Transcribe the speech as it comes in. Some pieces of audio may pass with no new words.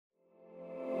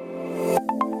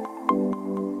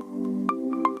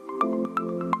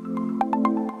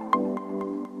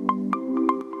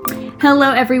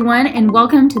Hello, everyone, and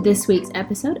welcome to this week's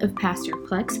episode of Pastor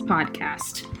Plex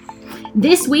Podcast.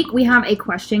 This week, we have a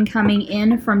question coming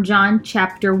in from John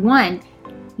chapter 1.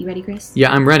 You ready, Chris?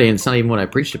 Yeah, I'm ready, and it's not even what I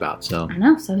preached about, so... I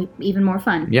know, so even more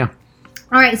fun. Yeah.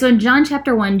 All right, so in John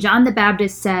chapter 1, John the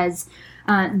Baptist says,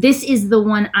 this is the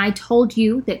one I told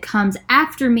you that comes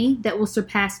after me that will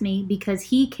surpass me because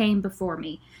he came before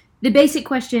me. The basic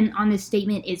question on this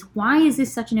statement is, why is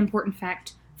this such an important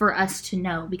fact for us to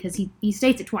know? Because he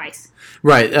states it twice.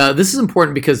 Right. This is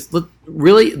important because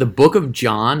really the book of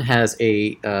John has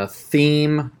a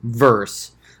theme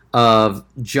verse of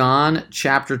John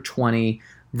chapter 20,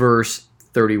 verse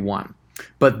 31.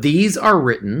 But these are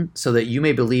written so that you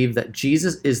may believe that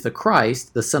Jesus is the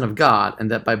Christ, the Son of God,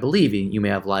 and that by believing you may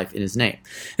have life in his name.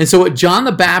 And so what John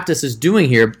the Baptist is doing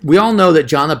here, we all know that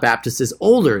John the Baptist is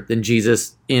older than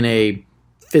Jesus in a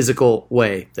physical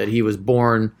way, that he was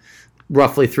born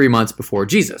roughly 3 months before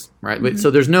Jesus, right? Mm-hmm. So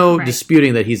there's no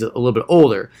disputing that he's a little bit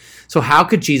older. So how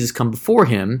could Jesus come before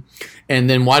him? And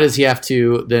then why does he have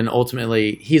to then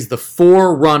ultimately, he's the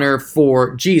forerunner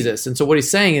for Jesus. And so what he's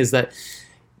saying is that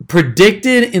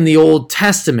predicted in the Old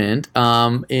Testament,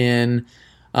 in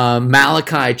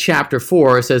Malachi chapter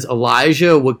 4, it says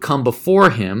Elijah would come before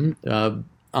him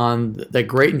on that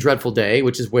great and dreadful day,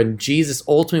 which is when Jesus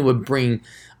ultimately would bring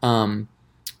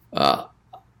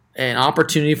an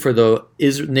opportunity for the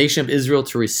nation of Israel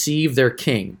to receive their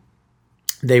king.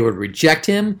 They would reject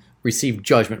him, receive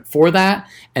judgment for that,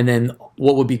 and then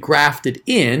what would be grafted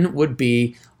in would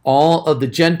be all of the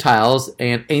Gentiles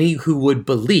and any who would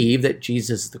believe that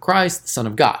Jesus is the Christ, the Son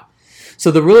of God. So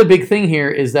the really big thing here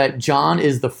is that John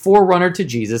is the forerunner to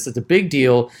Jesus. It's a big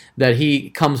deal that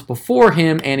he comes before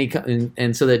him,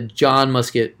 and so that John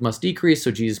must decrease,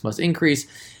 so Jesus must increase,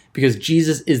 because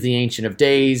Jesus is the Ancient of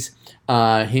Days.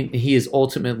 He is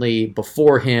ultimately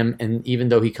before him, and even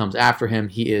though he comes after him,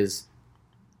 he is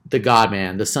the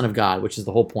God-man, the Son of God, which is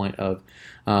the whole point of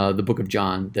the book of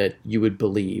John, that you'd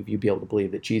be able to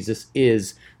believe that Jesus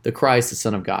is the Christ, the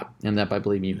Son of God, and that by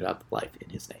believing you would have life in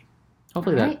his name.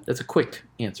 Hopefully that's a quick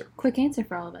answer. Quick answer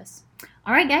for all of us.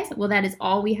 All right, guys. Well, that is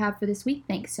all we have for this week.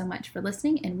 Thanks so much for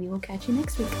listening, and we will catch you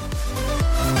next week.